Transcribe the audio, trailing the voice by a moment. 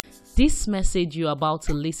This message you're about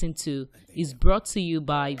to listen to is brought to you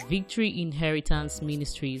by Victory Inheritance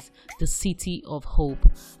Ministries, the City of Hope.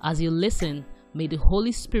 As you listen, may the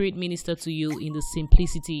Holy Spirit minister to you in the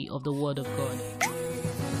simplicity of the Word of God.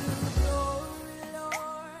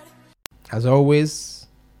 As always,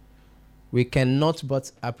 we cannot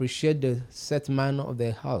but appreciate the set man of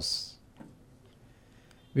the house.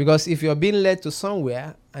 Because if you're being led to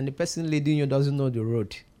somewhere and the person leading you doesn't know the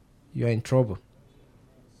road, you're in trouble.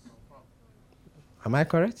 Am I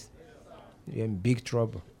correct? You're in big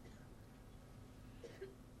trouble.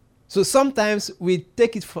 So sometimes we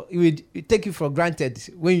take it for granted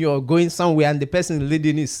when you're going somewhere and the person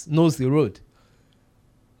leading knows the road,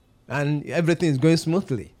 and everything is going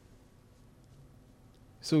smoothly.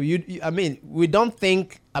 So we don't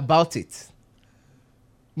think about it.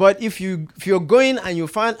 But if you're going and you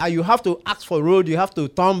find you have to ask for road, you have to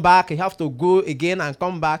turn back, you have to go again and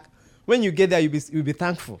come back. When you get there, you'll be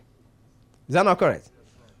thankful. Is that not correct?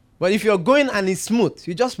 But if you're going and it's smooth,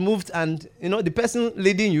 you just moved and the person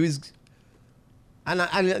leading you is, and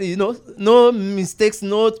no mistakes,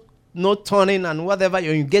 no turning and whatever.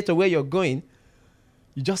 You get to where you're going,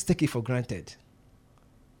 you just take it for granted.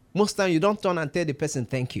 Most times you don't turn and tell the person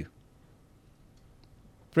thank you.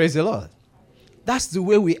 Praise the Lord. That's the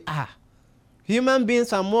way we are. Human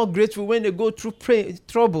beings are more grateful when they go through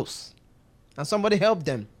troubles and somebody help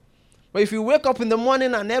them. But if you wake up in the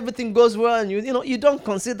morning and everything goes well and you don't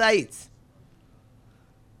consider it.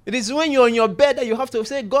 It is when you're on your bed that you have to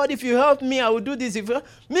say, God, if you help me, I will do this.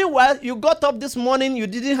 Meanwhile, you got up this morning, you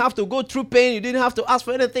didn't have to go through pain, you didn't have to ask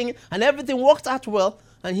for anything, and everything worked out well,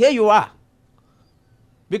 and here you are.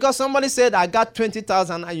 Because somebody said, I got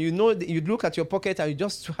 20,000, and you look at your pocket and you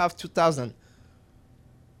just have 2,000.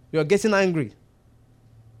 You're getting angry.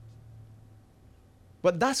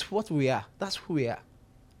 But that's what we are. That's who we are.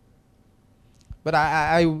 But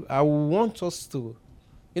I want us to,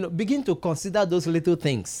 begin to consider those little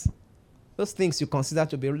things. Those things you consider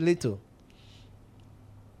to be little.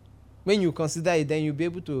 When you consider it, then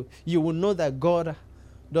you will know that God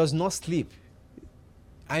does not sleep.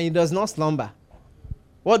 And He does not slumber.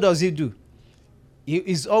 What does He do? He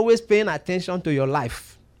is always paying attention to your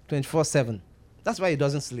life 24/7. That's why He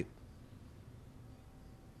doesn't sleep.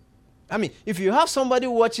 If you have somebody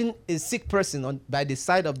watching a sick person by the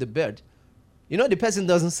side of the bed, the person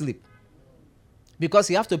doesn't sleep. Because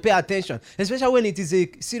you have to pay attention, especially when it is a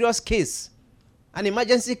serious case, an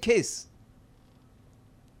emergency case.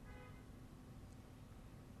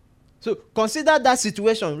 So consider that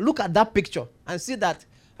situation. Look at that picture and see that,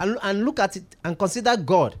 and look at it and consider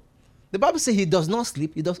God. The Bible says He does not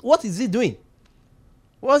sleep. What is He doing?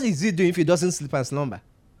 What is He doing if He doesn't sleep and slumber?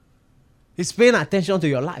 He's paying attention to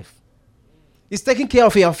your life. He's taking care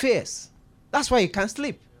of your affairs. That's why He can't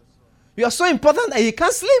sleep. You are so important that He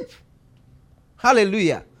can't sleep.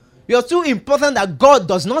 Hallelujah. You are too important that God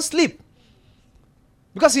does not sleep.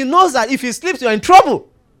 Because He knows that if He sleeps, you're in trouble.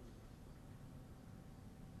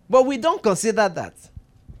 But we don't consider that.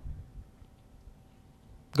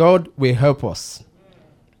 God will help us.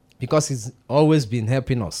 Because He's always been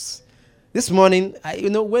helping us. This morning,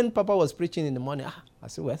 when Papa was preaching in the morning, I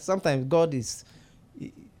said, well, sometimes God is...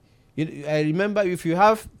 I remember if you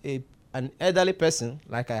have an elderly person,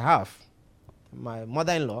 like I have, my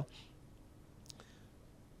mother-in-law,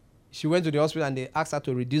 she went to the hospital and they asked her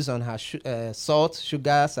to reduce on her salt,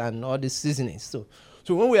 sugars, and all these seasonings. So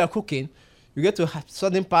when we are cooking, you get to have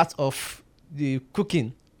certain parts of the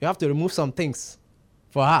cooking. You have to remove some things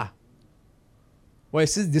for her. Well,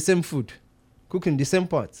 it's the same food, cooking the same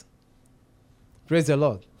pot. Praise the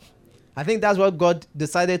Lord. I think that's what God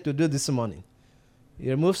decided to do this morning. He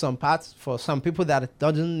removed some parts for some people that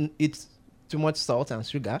doesn't eat too much salt and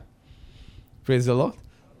sugar. Praise the Lord.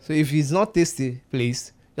 So if it's not tasty,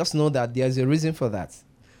 please, just know that there's a reason for that.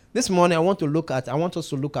 This morning, I want us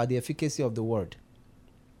to look at the efficacy of the word.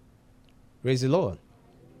 Praise the Lord.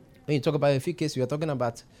 When you talk about efficacy, you're talking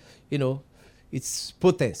about, its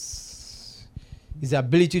potence, its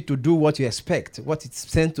ability to do what you expect, what it's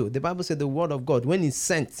sent to. The Bible said the word of God, when it's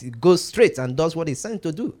sent, it goes straight and does what it's sent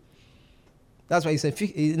to do. That's why it's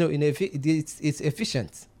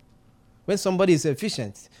efficient. When somebody is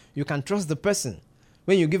efficient, you can trust the person.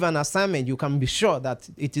 When you give an assignment, you can be sure that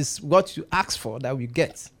it is what you ask for that you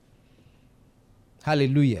get.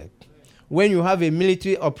 Hallelujah. When you have a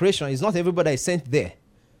military operation, it's not everybody is sent there.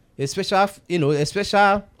 A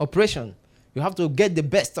special operation. You have to get the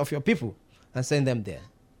best of your people and send them there.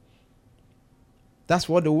 That's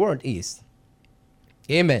what the word is.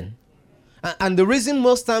 Amen. And the reason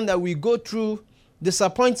most time that we go through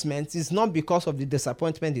disappointment is not because of the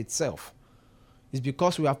disappointment itself. It's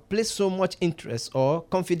because we have placed so much interest or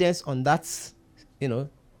confidence on that,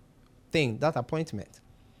 thing, that appointment.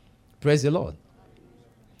 Praise the Lord.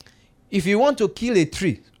 If you want to kill a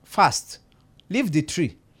tree fast, leave the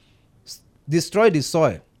tree, destroy the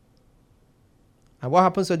soil. And what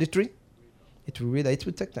happens to the tree? It will wither. It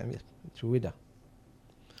will take time. It will wither.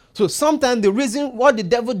 So sometimes the reason what the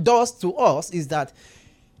devil does to us is that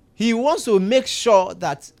he wants to make sure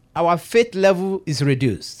that our faith level is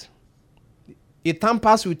reduced. It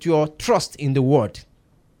tampers with your trust in the word.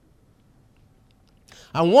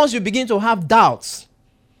 And once you begin to have doubts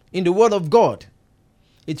in the word of God,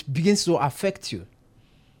 it begins to affect you.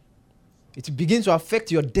 It begins to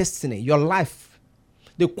affect your destiny, your life,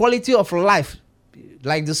 the quality of life,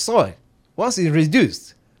 like the soil. Once it's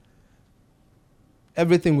reduced,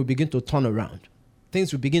 everything will begin to turn around.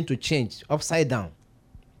 Things will begin to change upside down.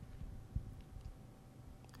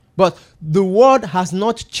 But the word has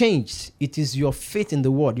not changed. It is your faith in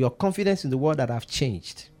the word, your confidence in the word that have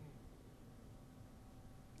changed.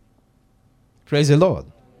 Praise the Lord.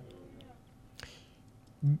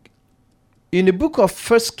 In the book of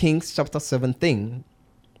 1 Kings chapter 17,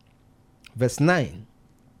 verse 9,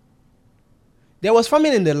 there was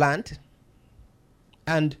famine in the land,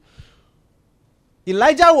 and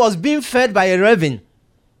Elijah was being fed by a raven.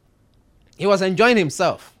 He was enjoying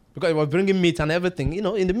himself because he was bringing meat and everything,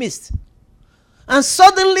 in the midst. And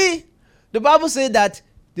suddenly, the Bible said that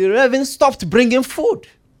the raven stopped bringing food.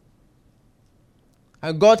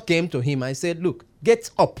 And God came to him and said, look,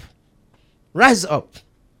 get up, rise up.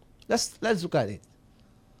 Let's look at it.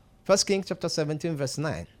 1 Kings chapter 17, verse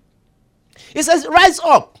 9. It says, rise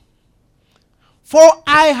up, for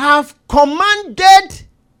I have commanded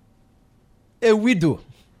a widow.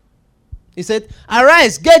 He said,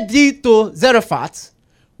 arise, get thee to Zarephath,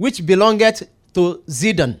 which belongeth to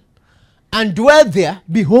Zidon, and dwell there.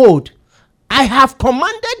 Behold, I have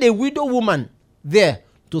commanded a widow woman there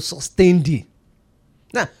to sustain thee.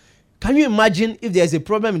 Now, can you imagine if there's a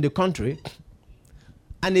problem in the country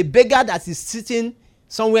and a beggar that is sitting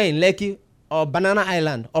somewhere in Lekki or Banana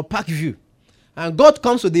Island or Parkview, and God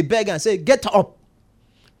comes to the beggar and says, get up,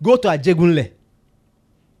 go to Ajegunle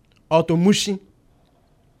or to Mushin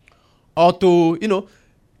or to,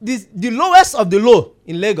 the lowest of the low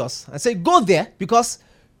in Lagos, and say, go there because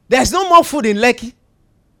there's no more food in Lekki.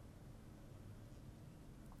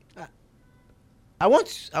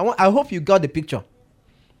 I hope you got the picture.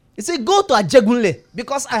 He said, go to Ajegunle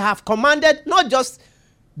because I have commanded not just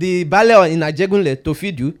the Bale in Ajegunle to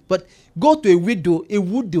feed you, but go to a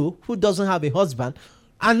widow who doesn't have a husband.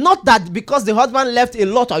 And not that because the husband left a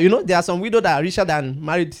lot of, there are some widows that are richer than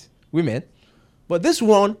married women. But this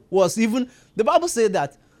one was even, the Bible said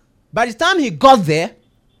that by the time he got there,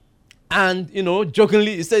 and,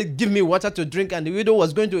 jokingly, he said, give me water to drink. And the widow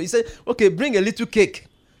was going to, he said, okay, bring a little cake.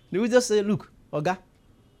 The widow said, look, Oga,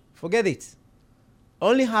 forget it. I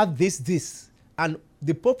only have this. And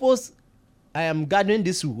the purpose I am gathering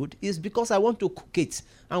this wood is because I want to cook it.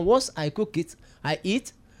 And once I cook it, I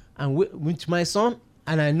eat and with my son,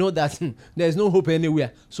 and I know that there is no hope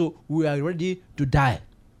anywhere. So we are ready to die.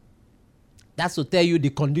 That's to tell you the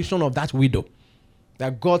condition of that widow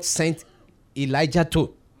that God sent Elijah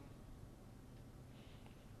to.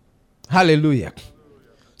 Hallelujah.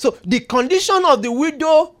 So the condition of the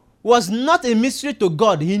widow was not a mystery to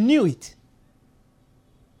God. He knew it.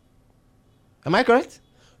 Am I correct?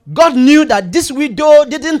 God knew that this widow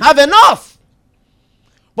didn't have enough.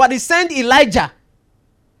 But he sent Elijah,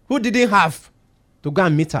 who didn't have, to go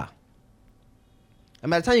and meet her. And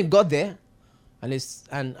by the time he got there,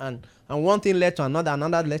 and one thing led to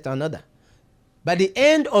another led to another. By the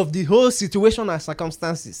end of the whole situation and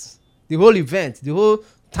circumstances, the whole event, the whole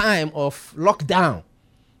time of lockdown,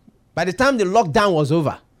 by the time the lockdown was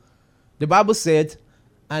over, the Bible said,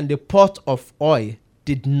 and the pot of oil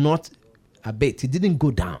did not abate. It didn't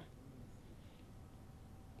go down.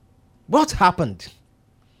 What happened?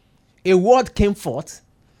 A word came forth.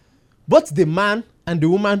 Both the man and the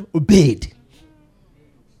woman obeyed.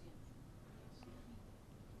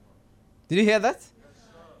 Did you hear that?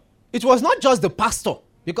 It was not just the pastor.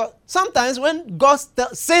 Because sometimes when God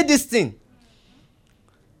say this thing,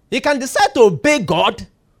 he can decide to obey God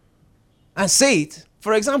and say it.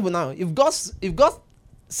 For example, now, if God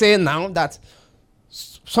say now that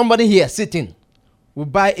somebody here sitting will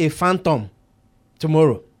buy a Phantom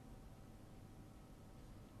tomorrow,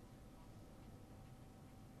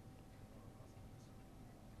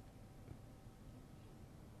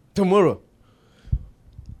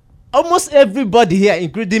 almost everybody here,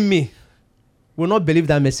 including me, will not believe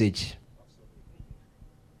that message.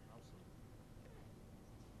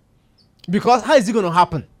 Because how is it going to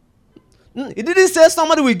happen? He didn't say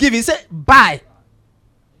somebody will give. He said, buy.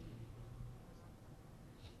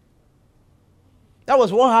 That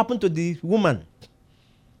was what happened to the woman.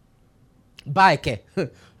 Buy, okay.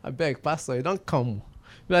 I beg, Pastor, you don't come.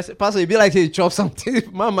 Pastor, you be like you chop something.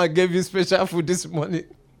 Mama gave you special food this morning.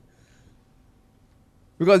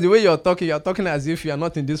 Because the way you're talking as if you are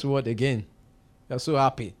not in this world again. You're so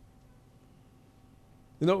happy.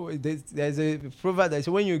 You know, there's a proverb that says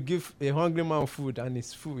when you give a hungry man food and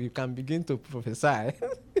it's full, you can begin to prophesy.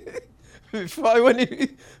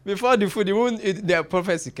 before the food, he won't eat their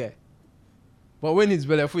prophecy. Okay? But when it's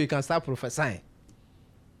very full, you can start prophesying.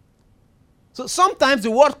 So sometimes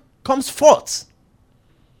the word comes forth.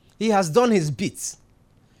 He has done his bit.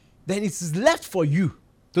 Then it's left for you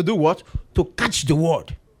to do what? To catch the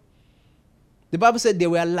word. The Bible said there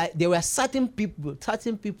were certain people,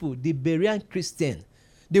 the Berean Christians.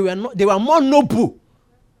 They were more noble.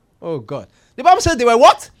 Oh God. The Bible said they were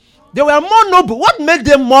what? They were more noble. What made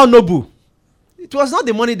them more noble? It was not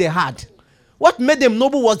the money they had. What made them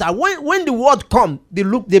noble was that when the word come, they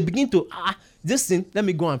begin to this thing, let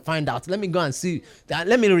me go and find out. Let me go and see that.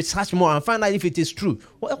 Let me research more and find out if it is true.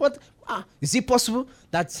 Is it possible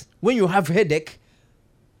that when you have headache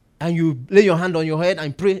and you lay your hand on your head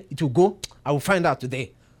and pray it will go? I will find out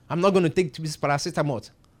today. I'm not going to take this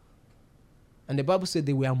paracetamol. And the Bible said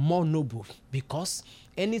they were more noble because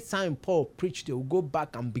anytime Paul preached, they will go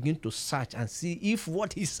back and begin to search and see if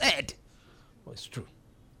what he said was true.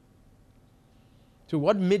 So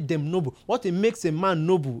what made them noble? What makes a man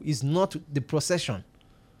noble is not the procession,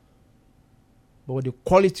 but the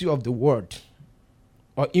quality of the word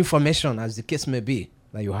or information, as the case may be,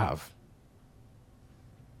 that you have.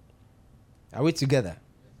 Are we together?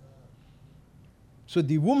 So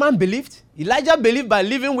the woman believed. Elijah believed by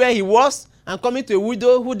living where he was and coming to a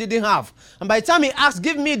widow who didn't have. And by the time he asked,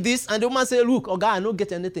 give me this, and the woman said, look, oh God, I don't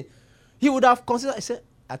get anything. He would have considered, he said,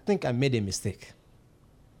 I think I made a mistake.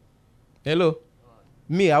 Hello?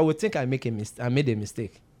 Me, I would think I made a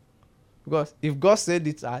mistake. Because if God said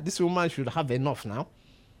it, this woman should have enough now.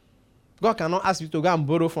 God cannot ask you to go and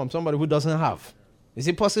borrow from somebody who doesn't have. Is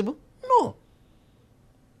it possible? No.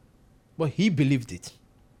 But he believed it.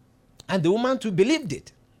 And the woman too believed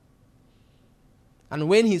it. And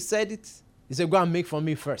when he said it, he said, go and make for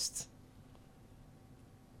me first.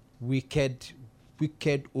 Wicked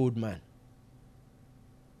old man.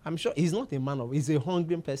 I'm sure he's not a man he's a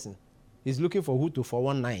hungry person. He's looking for who to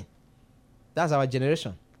 419. That's our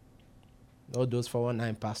generation. All those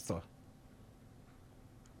 419 pastor.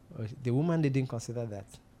 The woman didn't consider that.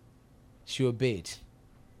 She obeyed.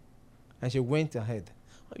 And she went ahead.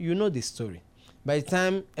 You know the story. By the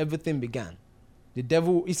time everything began, the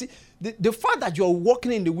devil, you see, the fact that you're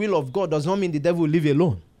walking in the will of God does not mean the devil will leave you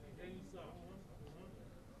alone.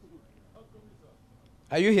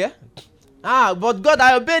 Are you here? But God,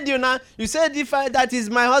 I obeyed you now. You said that is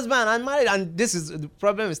my husband, I'm married, and this is the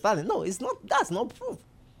problem is starting. No, it's not. That's not proof.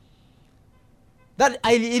 That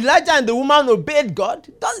Elijah and the woman obeyed God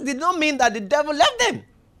did not mean that the devil left them.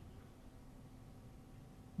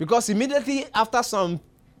 Because immediately after some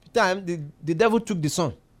time, the devil took the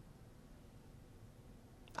son.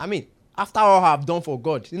 I mean, after all I've done for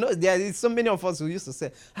God. You know, there is so many of us who used to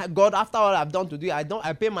say, God, after all I've done to do,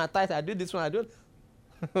 I pay my tithe, I do this one, I don't.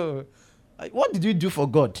 What did you do for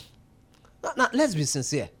God? Now, let's be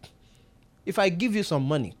sincere. If I give you some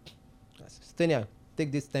money, Stenia,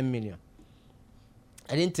 take this 10 million.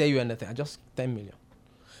 I didn't tell you anything, I just 10 million.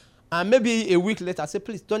 And maybe a week later, I say,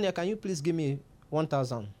 please, Tonya, can you please give me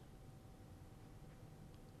 1,000?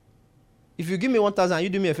 If you give me 1,000, you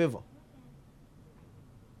do me a favor.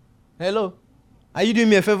 Hello? Are you doing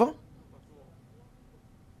me a favor?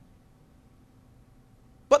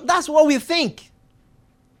 But that's what we think.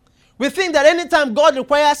 We think that anytime God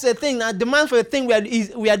requires a thing and demands for a thing,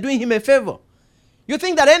 we are doing him a favor. You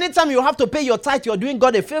think that anytime you have to pay your tithe, you're doing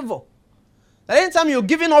God a favor. That anytime you're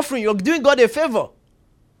giving offering, you're doing God a favor.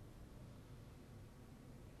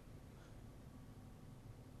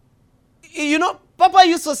 You know, Papa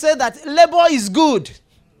used to say that labor is good.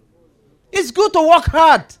 It's good to work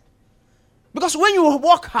hard. Because when you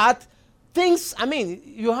work hard,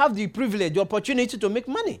 you have the privilege, the opportunity to make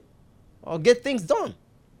money or get things done.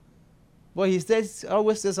 But he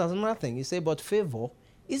always says another thing. He said, but favor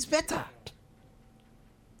is better.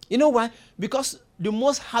 You know why? Because the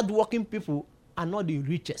most hardworking people are not the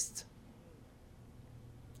richest.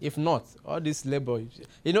 If not, all this labor,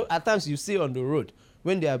 you know, at times you see on the road,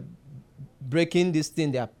 when they are breaking this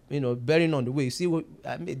thing, they are, burying on the way. You see,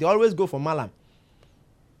 they always go for Malam.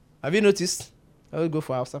 Have you noticed? They always go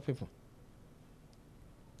for outside people.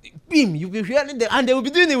 Beam, you'll be hearing them, and they will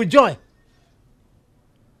be doing it with joy.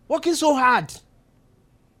 Working so hard.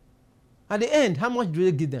 At the end, how much do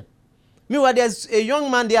they give them? Meanwhile, there's a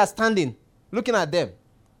young man there standing, looking at them.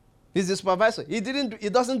 He's the supervisor. He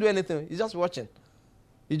doesn't do anything. He's just watching.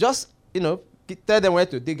 He just, tell them where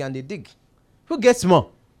to dig, and they dig. Who gets more?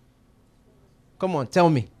 Come on, tell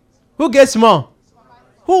me. Who gets more?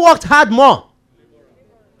 Who worked hard more?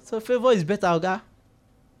 So favor is better, okay?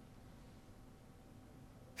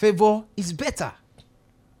 Favor is better.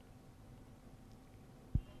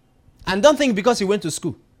 And don't think because he went to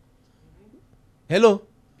school. Hello?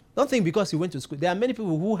 Don't think because he went to school. There are many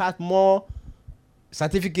people who have more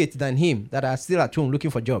certificates than him that are still at home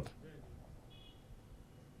looking for a job.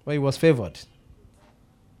 But he was favored.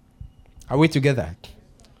 Are we together?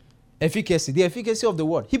 Efficacy. The efficacy of the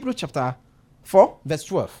word. Hebrews chapter 4, verse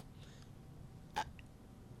 12.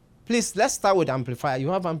 Please, let's start with Amplifier. You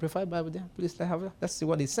have Amplified Bible there? Please, let's see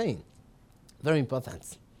what it's saying. Very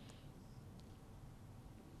important.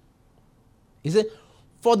 He said,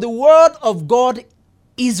 for the word of God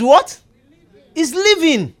is what? Is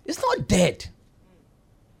living. It's not dead.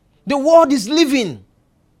 The word is living.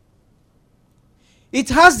 It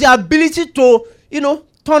has the ability to,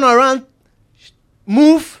 turn around,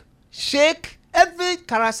 move, shake. Every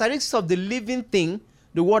characteristic of the living thing,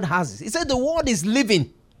 the word has it. He said the word is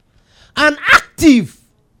living and active.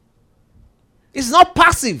 It's not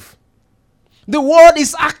passive. The word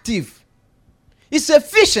is active. It's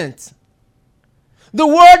efficient. The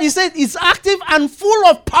word, he said, is active and full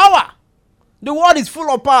of power. The word is full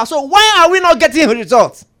of power. So why are we not getting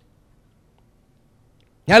results?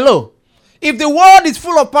 Hello? If the word is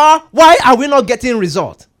full of power, why are we not getting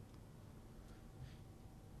results?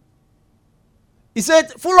 He said,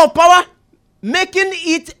 full of power, making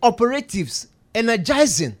it operatives,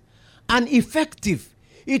 energizing, and effective.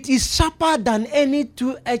 It is sharper than any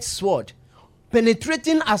two-edged sword,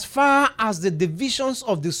 penetrating as far as the divisions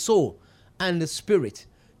of the soul and the spirit,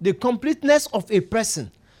 the completeness of a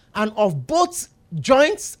person, and of both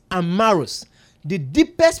joints and marrows, the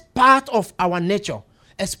deepest part of our nature,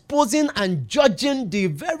 exposing and judging the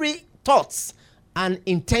very thoughts and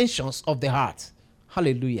intentions of the heart.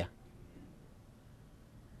 Hallelujah.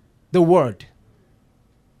 The word.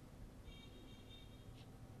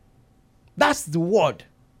 That's the word.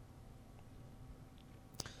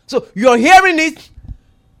 So you're hearing it,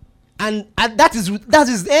 and that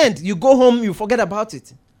is the end. You go home, you forget about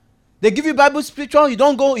it. They give you Bible scripture, you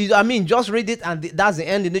don't go, just read it, and that's the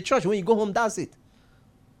end in the church. When you go home, that's it.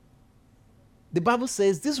 The Bible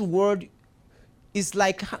says this word is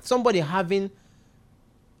like somebody having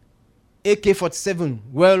AK-47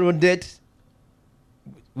 well-loaded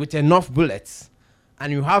with enough bullets,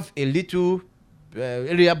 and you have a little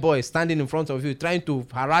area boy standing in front of you trying to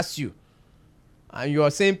harass you, and you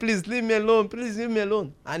are saying, please leave me alone, please leave me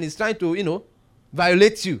alone, and he's trying to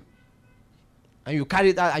violate you, and you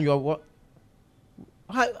carry that, and who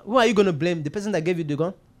are you going to blame? The person that gave you the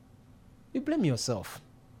gun? You blame yourself.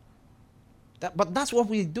 But that's what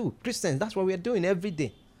we do, Christians. That's what we are doing every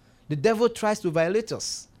day. The devil tries to violate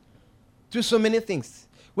us through so many things.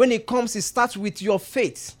 When it comes, it starts with your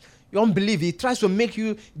faith, your unbelief. He tries to make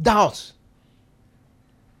you doubt.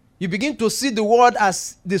 You begin to see the word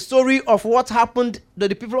as the story of what happened to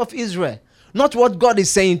the people of Israel, not what God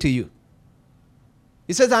is saying to you.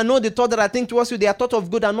 He says, I know the thought that I think towards you, they are thought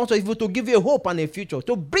of good and not of evil, to give you a hope and a future,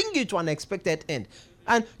 to bring you to an expected end.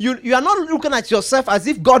 And you are not looking at yourself as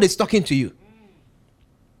if God is talking to you.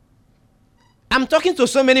 I'm talking to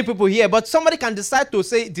so many people here, but somebody can decide to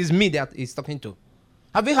say it is me that he's talking to.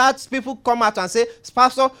 Have you heard people come out and say,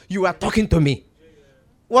 Pastor, you are talking to me?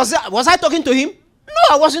 Was I talking to him?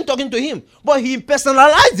 No, I wasn't talking to him. But he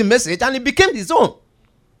personalized the message and it became his own.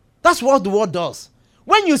 That's what the word does.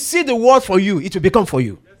 When you see the word for you, it will become for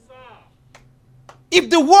you. Yes, sir. If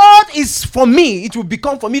the word is for me, it will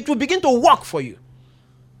become for me. It will begin to work for you.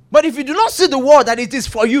 But if you do not see the word that it is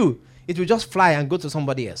for you, it will just fly and go to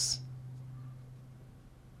somebody else.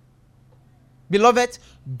 Beloved,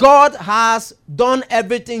 God has done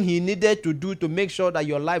everything he needed to do to make sure that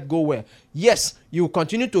your life go well. Yes, you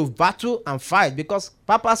continue to battle and fight because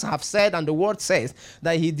papas have said and the word says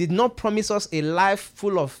that he did not promise us a life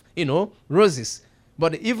full of, roses.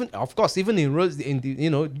 But even in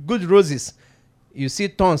the good roses, you see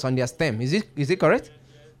thorns on their stem. Is it correct?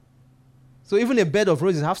 So even a bed of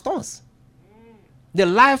roses has thorns. The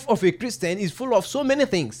life of a Christian is full of so many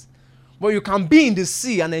things. But you can be in the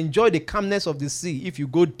sea and enjoy the calmness of the sea if you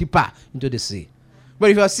go deeper into the sea.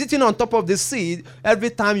 But if you are sitting on top of the sea,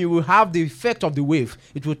 every time you will have the effect of the wave.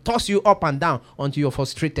 It will toss you up and down until you're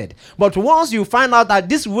frustrated. But once you find out that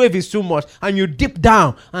this wave is too much and you dip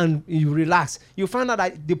down and you relax, you find out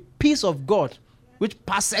that the peace of God which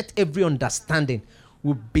passeth every understanding,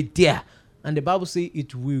 will be there. And the Bible says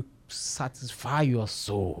it will satisfy your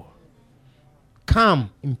soul.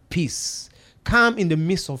 Calm in peace. Calm in the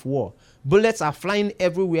midst of war. Bullets are flying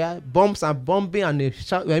everywhere. Bombs are bombing and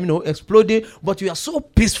exploding. But you are so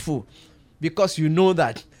peaceful because you know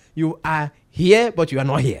that you are here, but you are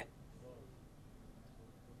not here.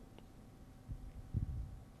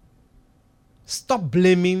 Stop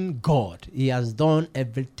blaming God. He has done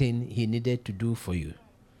everything he needed to do for you.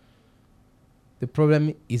 The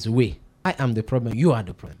problem is we. I am the problem. You are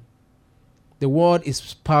the problem. The word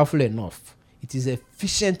is powerful enough. It is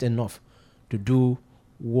efficient enough to do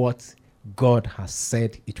what God has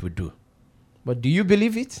said it will do. But do you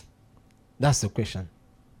believe it? That's the question.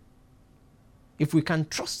 If we can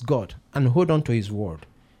trust God and hold on to his word,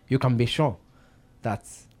 you can be sure that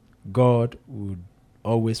God would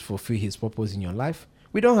always fulfill his purpose in your life.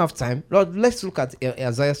 We don't have time. Lord, let's look at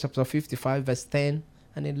Isaiah chapter 55, verse 10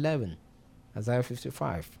 and 11. Isaiah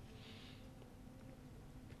 55.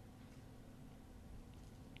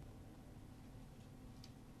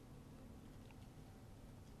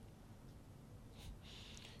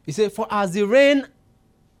 He said, for as the rain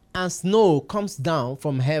and snow comes down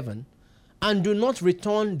from heaven and do not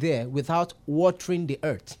return there without watering the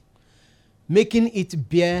earth, making it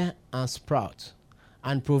bear and sprout,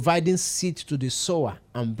 and providing seed to the sower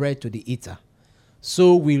and bread to the eater,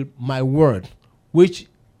 so will my word,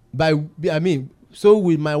 so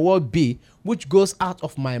will my word be, which goes out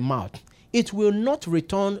of my mouth. It will not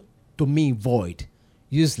return to me void,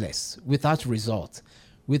 useless, without result,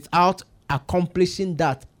 without accomplishing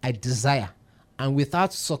that I desire, and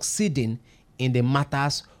without succeeding in the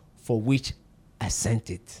matters for which I sent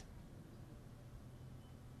it.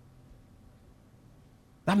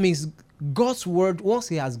 That means God's word, once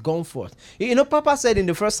he has gone forth. Papa said in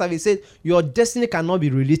the first service, he said, your destiny cannot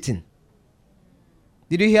be rewritten.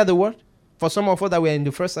 Did you hear the word? For some of us that were in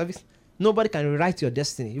the first service, nobody can rewrite your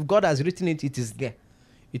destiny. If God has written it, it is there.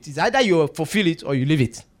 It is either you fulfill it or you leave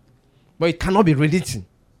it. But it cannot be rewritten.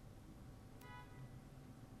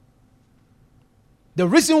 The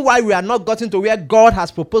reason why we are not gotten to where God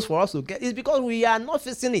has proposed for us to get is because we are not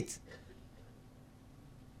facing it.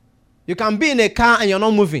 You can be in a car and you're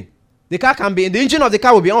not moving. The engine of the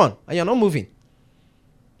car will be on and you're not moving.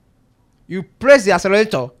 You press the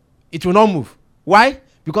accelerator, it will not move. Why?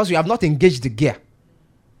 Because you have not engaged the gear.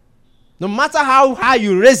 No matter how high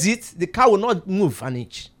you raise it, the car will not move an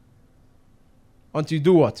inch. Until you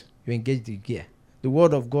do what? You engage the gear. The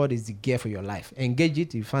word of God is the gear for your life. Engage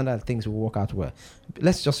it, you find out things will work out well.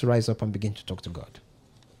 Let's just rise up and begin to talk to God.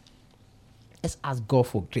 Let's ask God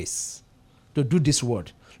for grace to do this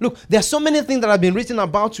word. Look, there are so many things that have been written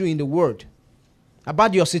about you in the word,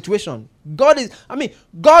 about your situation. God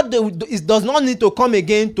does not need to come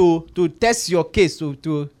again to test your case,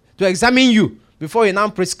 to examine you before he now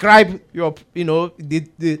prescribe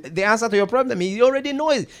the answer to your problem. He already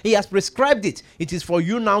knows it. He has prescribed it. It is for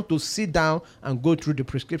you now to sit down and go through the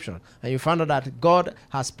prescription. And you find out that God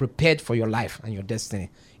has prepared for your life and your destiny.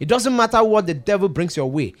 It doesn't matter what the devil brings your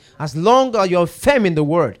way. As long as you're firm in the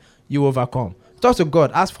word, you overcome. Talk to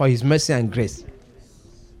God. Ask for his mercy and grace.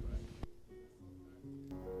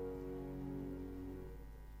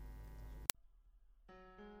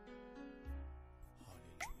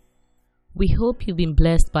 We hope you've been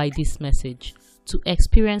blessed by this message. To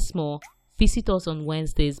experience more, visit us on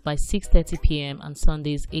Wednesdays by 6:30 p.m. and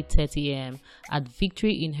Sundays 8:30 a.m. at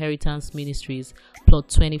Victory Inheritance Ministries, Plot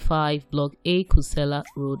 25, Block A, Kusela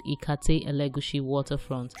Road, Ikate, Elegushi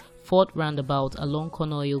Waterfront, 4th Roundabout along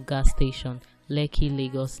Konoyo Gas Station, Lekki,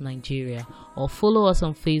 Lagos, Nigeria. Or follow us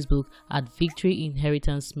on Facebook at Victory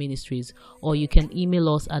Inheritance Ministries, or you can email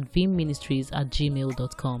us at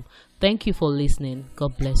vimministries@gmail.com. Thank you for listening.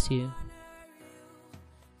 God bless you.